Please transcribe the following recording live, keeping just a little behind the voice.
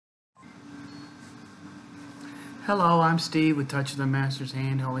Hello, I'm Steve with Touch of the Master's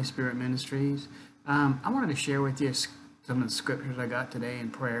Hand, Holy Spirit Ministries. I wanted to share with you some of the scriptures I got today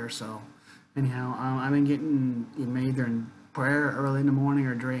in prayer. So, anyhow, I've been getting them either in prayer early in the morning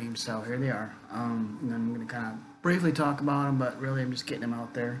or dreams. So here they are. And I'm going to kind of briefly talk about them, but really I'm just getting them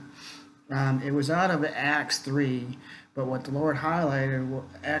out there. It was out of Acts 3, but what the Lord highlighted,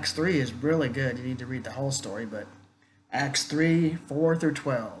 Acts 3 is really good. You need to read the whole story, but Acts 3, 4 through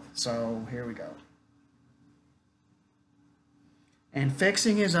 12. So here we go. And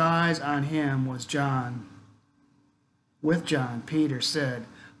fixing his eyes on him was John. With John, Peter said,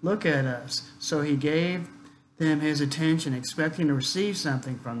 "Look at us." So he gave them his attention, expecting to receive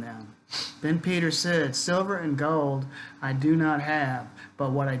something from them. Then Peter said, "Silver and gold I do not have,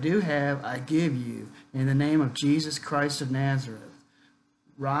 but what I do have I give you. In the name of Jesus Christ of Nazareth,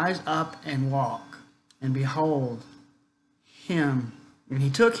 rise up and walk." And behold, he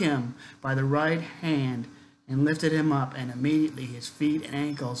took him by the right hand and lifted him up, and immediately his feet and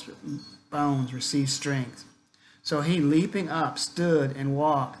ankles bones received strength. So he, leaping up, stood and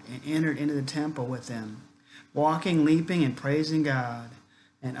walked and entered into the temple with them, walking, leaping, and praising God.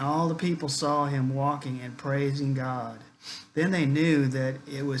 And all the people saw him walking and praising God. Then they knew that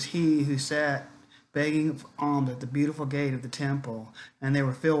it was he who sat begging alms at the beautiful gate of the temple, and they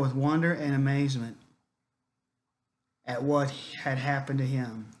were filled with wonder and amazement at what had happened to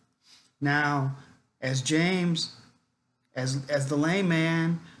him. Now, as the lame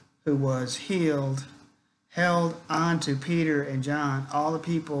man who was healed held on to Peter and John, all the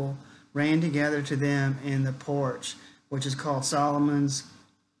people ran together to them in the porch, which is called Solomon's,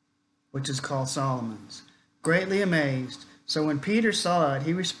 greatly amazed. So when Peter saw it,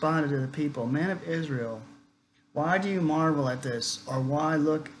 he responded to the people, "Men of Israel, why do you marvel at this, or why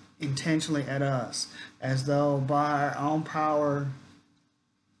look intentionally at us, as though by our own power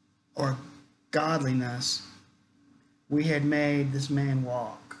or godliness we had made this man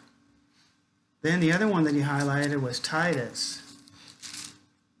walk?" Then the other one that he highlighted was Titus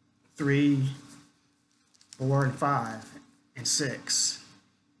 3, 4, and 5, and 6.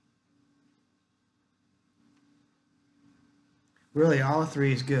 Really, all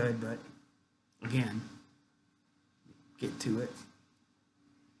three is good, but again, get to it.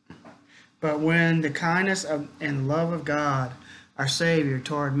 But when the kindness and love of God, our Savior,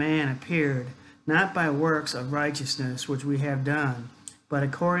 toward man appeared, not by works of righteousness which we have done, but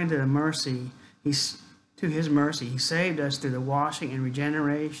according to his mercy, he saved us through the washing and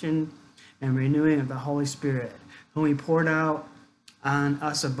regeneration and renewing of the Holy Spirit, whom he poured out on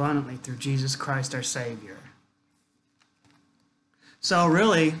us abundantly through Jesus Christ our Savior. So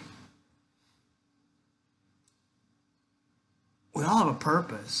really, we all have a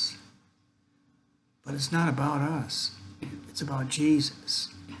purpose, but it's not about us. It's about Jesus.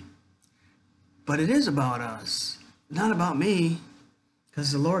 But it is about us, not about me,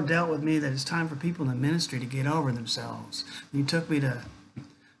 because the Lord dealt with me that it's time for people in the ministry to get over themselves. He took me to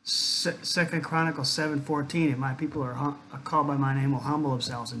 2 Chronicles 7:14, "If my people are called by my name will humble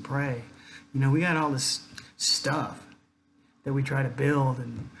themselves and pray." We got all this stuff that we try to build,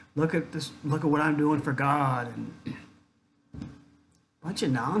 and look at what I'm doing for God, and a bunch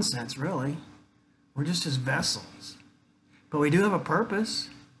of nonsense, really. We're just his vessels. But we do have a purpose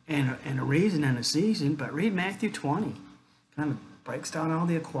and a reason and a season. But read Matthew 20. Kind of breaks down all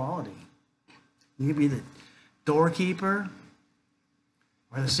the equality. You could be the doorkeeper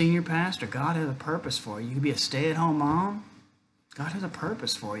or the senior pastor. God has a purpose for you. You could be a stay-at-home mom. God has a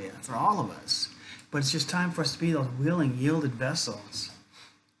purpose for you, for all of us. But it's just time for us to be those willing, yielded vessels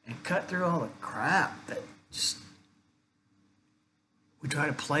and cut through all the crap that just we try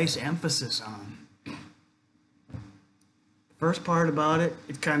to place emphasis on. First part about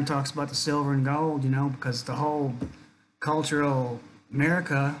it kind of talks about the silver and gold, because the whole cultural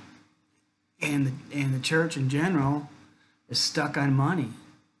America and the church in general is stuck on money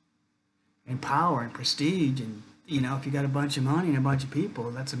and power and prestige. And, if you got a bunch of money and a bunch of people,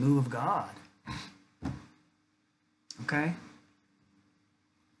 that's a move of God. Okay?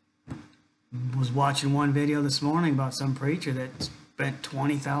 Was watching one video this morning about some preacher that spent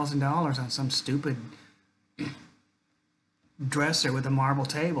 $20,000 on some stupid dresser with a marble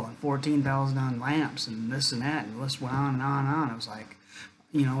table and $14,000 on lamps and this and that, and the list went on and on and on. It was like,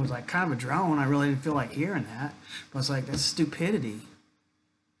 it was like kind of a drone. I really didn't feel like hearing that, but it's like, that's stupidity,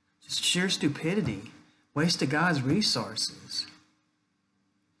 just sheer stupidity, waste of God's resources.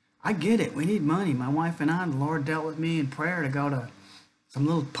 I get it. We need money. My wife and I, the Lord dealt with me in prayer to go to some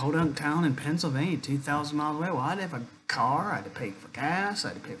little podunk town in Pennsylvania, 2,000 miles away. Well, I had to have a car. I had to pay for gas. I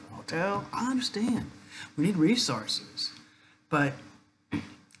had to pay for a hotel. I understand. We need resources. But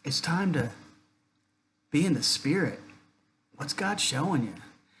it's time to Be in the Spirit. What's God showing you?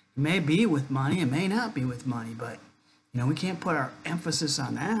 It may be with money, it may not be with money, but we can't put our emphasis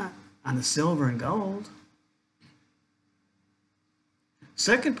on that, on the silver and gold.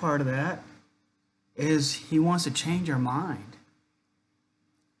 Second part of that is he wants to change our mind.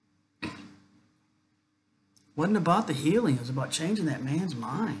 It wasn't about the healing, it was about changing that man's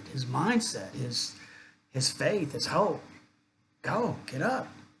mind, his mindset, his faith, his hope. Go, get up.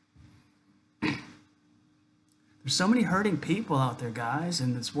 There's so many hurting people out there, guys,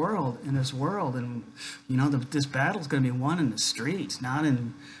 in this world, and this battle's going to be won in the streets, not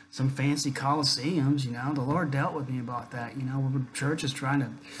in some fancy coliseums. The Lord dealt with me about that. Where church is trying to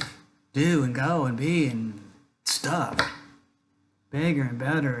do and go and be and stuff, bigger and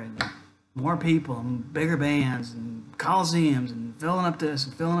better and more people and bigger bands and coliseums and filling up this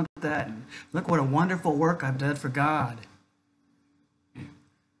and filling up that. And look what a wonderful work I've done for God.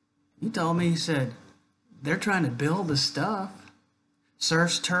 He told me, he said, they're trying to build this stuff,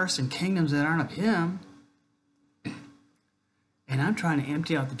 serfs, turfs, and kingdoms that aren't of him. And I'm trying to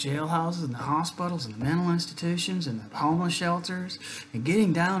empty out the jailhouses and the hospitals and the mental institutions and the homeless shelters and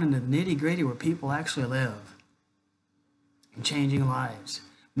getting down into the nitty-gritty where people actually live and changing lives.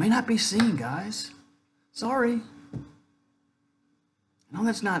 May not be seen, guys. Sorry. I know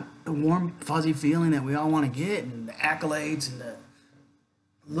that's not the warm, fuzzy feeling that we all want to get and the accolades and the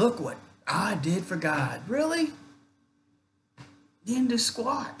look what I did for God. Really? You didn't do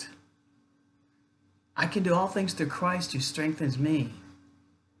squat. I can do all things through Christ who strengthens me.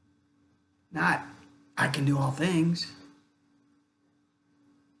 Not, I can do all things.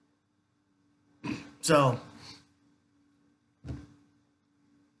 So,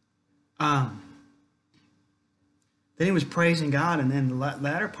 then he was praising God, and then the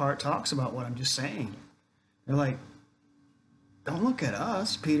latter part talks about what I'm just saying. They're like, don't look at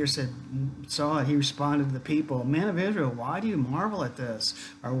us. Peter saw it. He responded to the people, men of Israel, why do you marvel at this?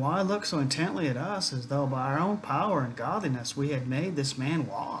 Or why look so intently at us as though by our own power and godliness we had made this man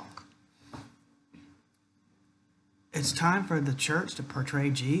walk? It's time for the church to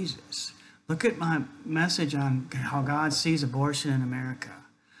portray Jesus. Look at my message on how God sees abortion in America.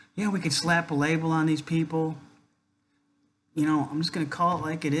 Yeah, we could slap a label on these people. I'm just going to call it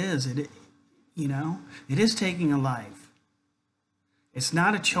like it is. It is taking a life. It's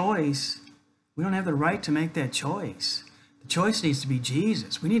not a choice. We don't have the right to make that choice. The choice needs to be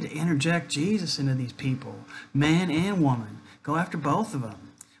Jesus. We need to interject Jesus into these people, man and woman. Go after both of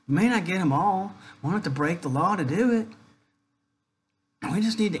them. We may not get them all. We don't have to break the law to do it. We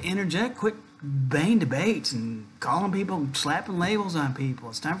just need to interject, quit banging debates and calling people, slapping labels on people.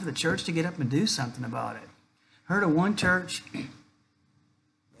 It's time for the church to get up and do something about it. Heard of one church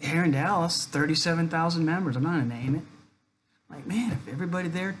here in Dallas, 37,000 members. I'm not going to name it. Like, man, if everybody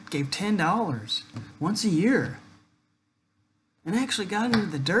there gave $10 once a year and actually got into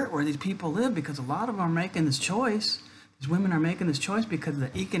the dirt where these people live, because a lot of them are making this choice. These women are making this choice because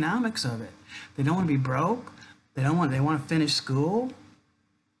of the economics of it. They don't want to be broke. They want to finish school.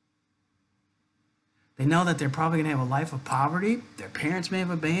 They know that they're probably going to have a life of poverty. Their parents may have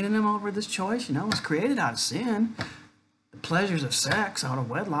abandoned them over this choice. It was created out of sin. The pleasures of sex out of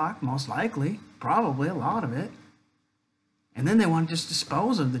wedlock, most likely, probably a lot of it. And then they want to just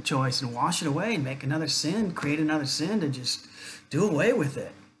dispose of the choice and wash it away and make another sin, create another sin to just do away with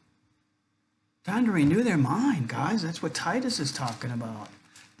it. Time to renew their mind, guys. That's what Titus is talking about.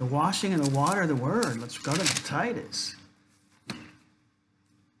 The washing in the water of the word. Let's go to Titus.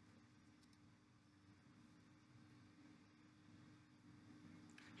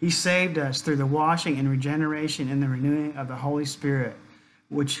 He saved us through the washing and regeneration and the renewing of the Holy Spirit,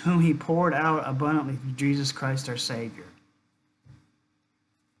 whom he poured out abundantly through Jesus Christ our Savior.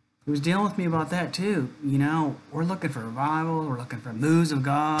 He was dealing with me about that too. We're looking for revival. We're looking for moves of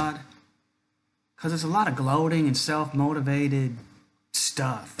God. Because there's a lot of gloating and self-motivated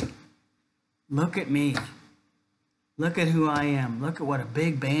stuff. Look at me. Look at who I am. Look at what a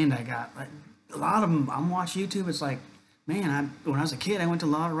big band I got. A lot of them, I'm watching YouTube, it's like, man, when I was a kid, I went to a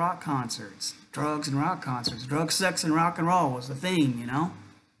lot of rock concerts. Drugs and rock concerts. Drugs, sex, and rock and roll was the theme,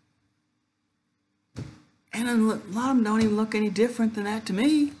 And a lot of them don't even look any different than that to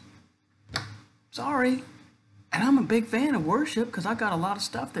me. Sorry. And I'm a big fan of worship because I got a lot of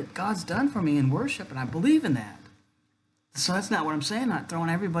stuff that God's done for me in worship, and I believe in that. So that's not what I'm saying. I'm not throwing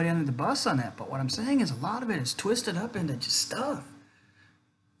everybody under the bus on that. But what I'm saying is a lot of it is twisted up into just stuff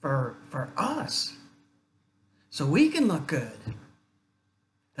for us. So we can look good.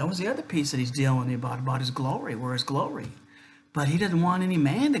 That was the other piece that he's dealing with me about his glory. We're his glory. But he doesn't want any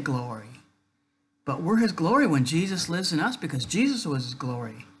man to glory. But we're his glory when Jesus lives in us because Jesus was his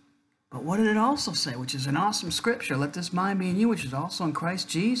glory. But what did it also say, which is an awesome scripture? Let this mind be in you, which is also in Christ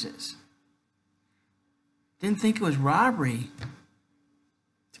Jesus. Didn't think it was robbery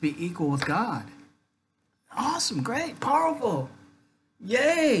to be equal with God. Awesome, great, powerful.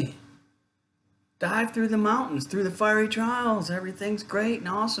 Yay! Dive through the mountains, through the fiery trials. Everything's great and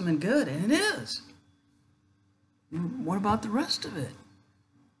awesome and good, and it is. What about the rest of it?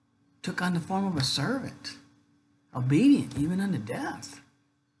 Took on the form of a servant, obedient even unto death.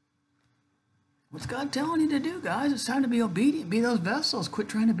 What's God telling you to do, guys? It's time to be obedient. Be those vessels. Quit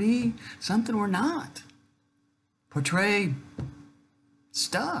trying to be something we're not. Portray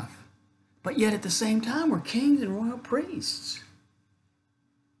stuff. But yet at the same time, we're kings and royal priests.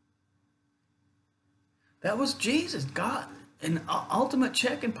 That was Jesus, God, an ultimate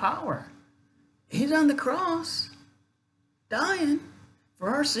check in power. He's on the cross, dying for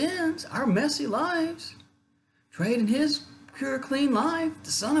our sins, our messy lives, trading his pure, clean life,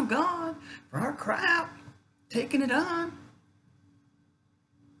 the Son of God, for our crap, taking it on.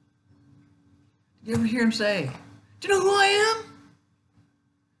 Did you ever hear him say, "Do you know who I am?"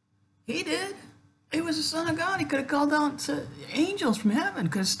 He did. He was the Son of God. He could have called down to angels from heaven,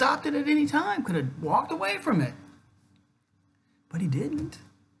 could have stopped it at any time, could have walked away from it. But he didn't.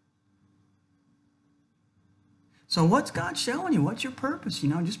 So what's God showing you? What's your purpose?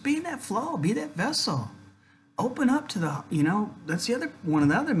 Just be in that flow, be that vessel. Open up to that's one of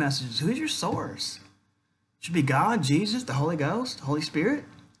the other messages. Who's your source? It should be God, Jesus, the Holy Ghost, the Holy Spirit,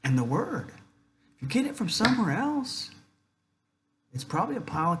 and the Word. If you get it from somewhere else, it's probably a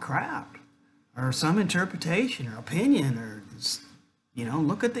pile of crap, or some interpretation or opinion, or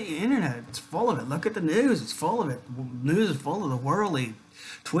look at the internet. It's full of it. Look at the news. It's full of it. News is full of the worldly,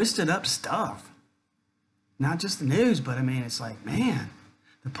 twisted up stuff. Not just the news, but it's like, man,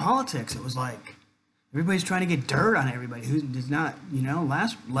 the politics. It was like everybody's trying to get dirt on everybody who does not.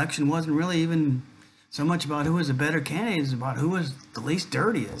 Last election wasn't really even so much about who was a better candidate. It's about who was the least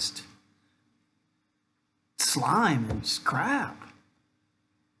dirtiest. Slime and crap.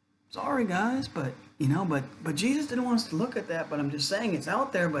 Sorry, guys, but Jesus didn't want us to look at that. But I'm just saying it's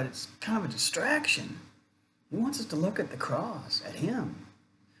out there, but it's kind of a distraction. He wants us to look at the cross, at him.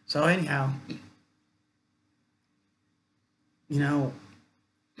 So anyhow,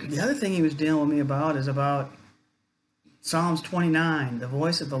 the other thing he was dealing with me about is about Psalms 29. The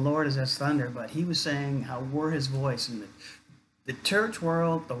voice of the Lord is as thunder. But he was saying how we're his voice, and the church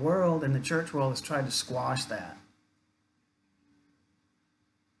world, the world, and the church world has tried to squash that.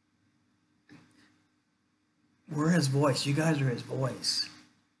 We're his voice. You guys are his voice.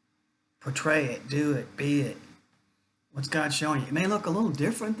 Portray it, do it, be it. What's God showing you? It may look a little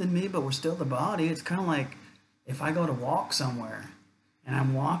different than me, but we're still the body. It's kind of like if I go to walk somewhere and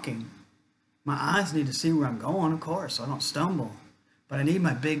I'm walking, my eyes need to see where I'm going, of course, so I don't stumble. But I need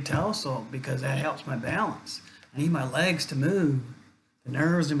my big telescope because that helps my balance. I need my legs to move. The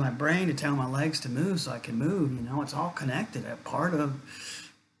nerves in my brain to tell my legs to move so I can move. It's all connected. A part of...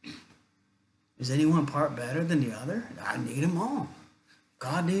 Is any one part better than the other? I need them all.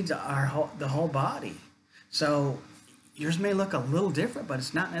 God needs the whole body. So yours may look a little different, but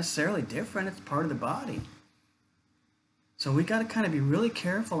it's not necessarily different. It's part of the body. So we got to kind of be really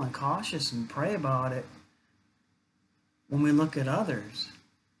careful and cautious and pray about it when we look at others.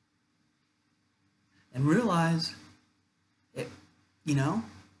 And realize it,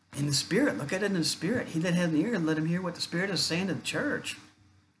 in the Spirit. Look at it in the Spirit. He that has an ear, let him hear what the Spirit is saying to the church.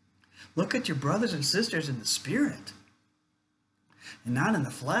 Look at your brothers and sisters in the Spirit and not in the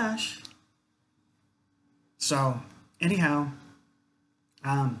flesh. So, anyhow,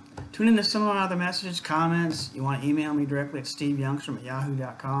 tune into some of my other messages, comments. You want to email me directly at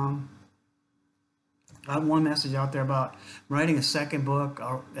steveyoungstrom@yahoo.com. I have one message out there about writing a second book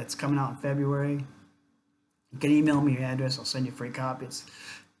that's coming out in February. You can email me your address. I'll send you a free copy. It's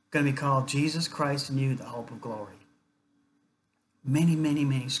going to be called Jesus Christ in You, the Hope of Glory. Many, many,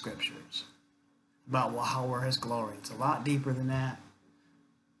 many scriptures about how we're his glory. It's a lot deeper than that.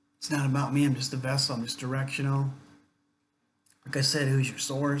 It's not about me. I'm just a vessel. I'm just directional. Like I said, who's your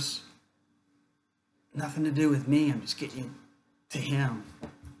source? Nothing to do with me. I'm just getting you to him.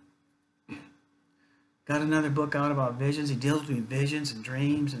 Got another book out about visions. He deals with visions and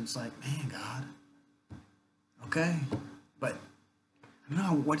dreams. And it's like, man, God. Okay. But I don't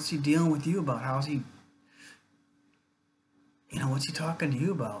know. What's he dealing with you about? How's he... what's he talking to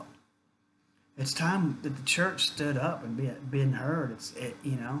you about? It's time that the church stood up and being heard.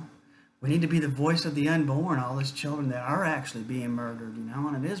 We need to be the voice of the unborn, all those children that are actually being murdered,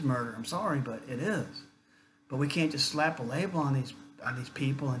 and it is murder. I'm sorry, but it is. But we can't just slap a label on these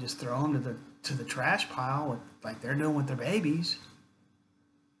people and just throw them to the trash pile like they're doing with their babies.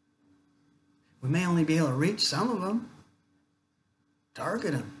 We may only be able to reach some of them.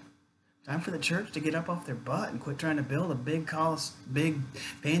 Target them. Time for the church to get up off their butt and quit trying to build a big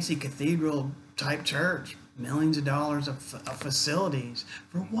fancy cathedral type church. Millions of dollars of facilities.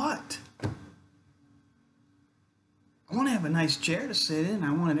 For what? I want to have a nice chair to sit in.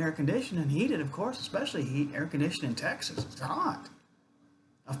 I want it air conditioned and heated, of course, especially air conditioned in Texas. It's hot.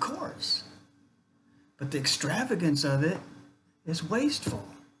 Of course. But the extravagance of it is wasteful.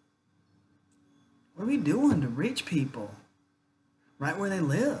 What are we doing to reach people right where they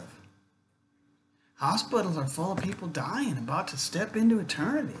live? Hospitals are full of people dying, about to step into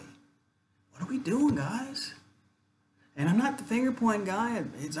eternity. What are we doing, guys? And I'm not the finger pointing guy.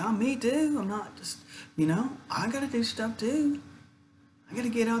 It's on me too. I'm not just, I got to do stuff too. I got to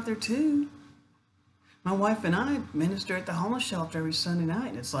get out there too. My wife and I minister at the homeless shelter every Sunday night.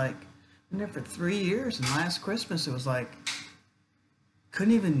 And it's like, I've been there for 3 years. And last Christmas, it was like,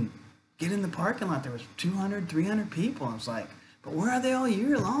 couldn't even get in the parking lot. There was 200, 300 people. I was like, but where are they all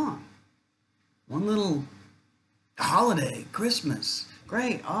year long? One little holiday, Christmas.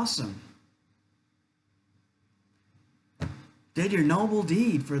 Great, awesome. Did your noble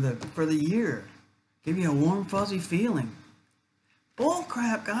deed for the year. Give you a warm, fuzzy feeling. Bull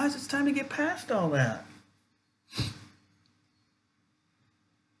crap, guys. It's time to get past all that.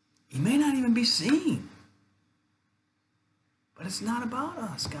 He may not even be seen. But it's not about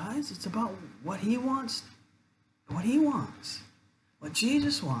us, guys. It's about what he wants. What he wants. What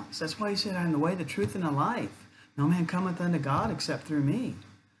Jesus wants. That's why he said, I am the way, the truth, and the life. No man cometh unto God except through me.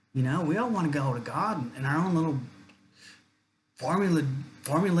 We all want to go to God in our own little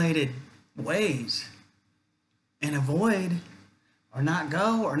formulated ways and avoid or not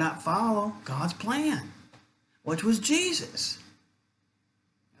go or not follow God's plan, which was Jesus.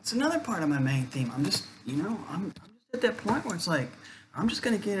 That's another part of my main theme. I'm just at that point where it's like, I'm just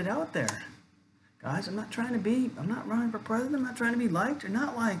going to get it out there. Guys, I'm not running for president. I'm not trying to be liked or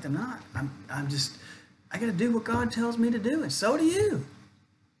not liked. I got to do what God tells me to do. And so do you.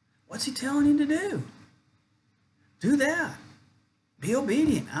 What's he telling you to do? Do that. Be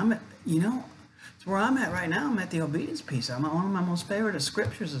obedient. It's where I'm at right now. I'm at the obedience piece. One of my most favorite of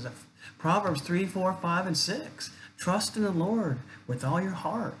scriptures is Proverbs 3, 4, 5, and 6. Trust in the Lord with all your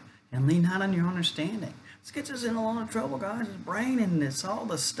heart and lean not on your understanding. This gets us in a lot of trouble, guys. It's brain and it's all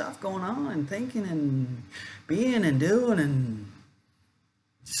the stuff going on and thinking and being and doing and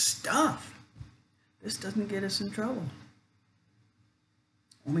stuff. This doesn't get us in trouble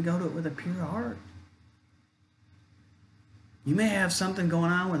when we go to it with a pure heart. You may have something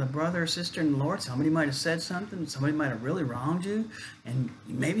going on with a brother or sister in the Lord. Somebody might have said something. Somebody might have really wronged you. And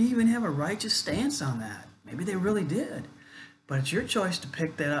maybe you even have a righteous stance on that. Maybe they really did. But it's your choice to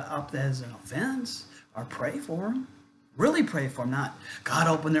pick that up as an offense or pray for them. Really pray for them. Not, God,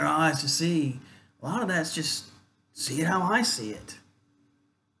 open their eyes to see. A lot of that's just see it how I see it.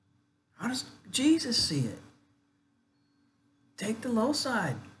 How does Jesus see it? Take the low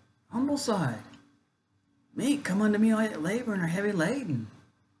side. Humble side. Meek, come unto me all that labor and are heavy laden.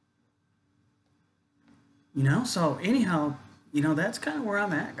 So anyhow, that's kind of where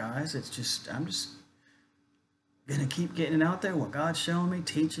I'm at, guys. I'm just going to keep getting it out there, what God's showing me,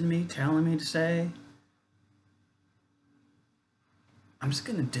 teaching me, telling me to say. I'm just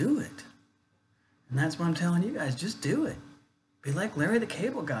going to do it. And that's what I'm telling you guys, just do it. Be like Larry the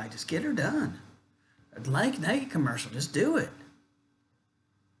Cable Guy, just get her done. Like Nike commercial, just do it.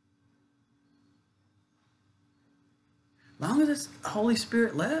 As long as it's Holy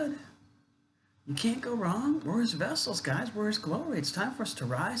Spirit led, you can't go wrong. We're his vessels, guys. We're his glory. It's time for us to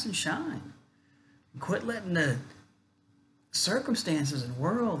rise and shine. And quit letting the circumstances and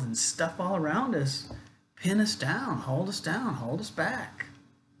world and stuff all around us pin us down, hold us back,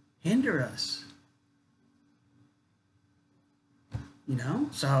 hinder us.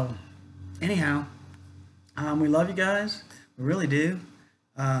 So anyhow, we love you guys. We really do.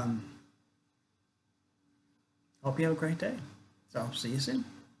 Hope you have a great day. So, see you soon.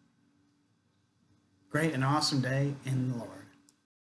 Great and awesome day in the Lord.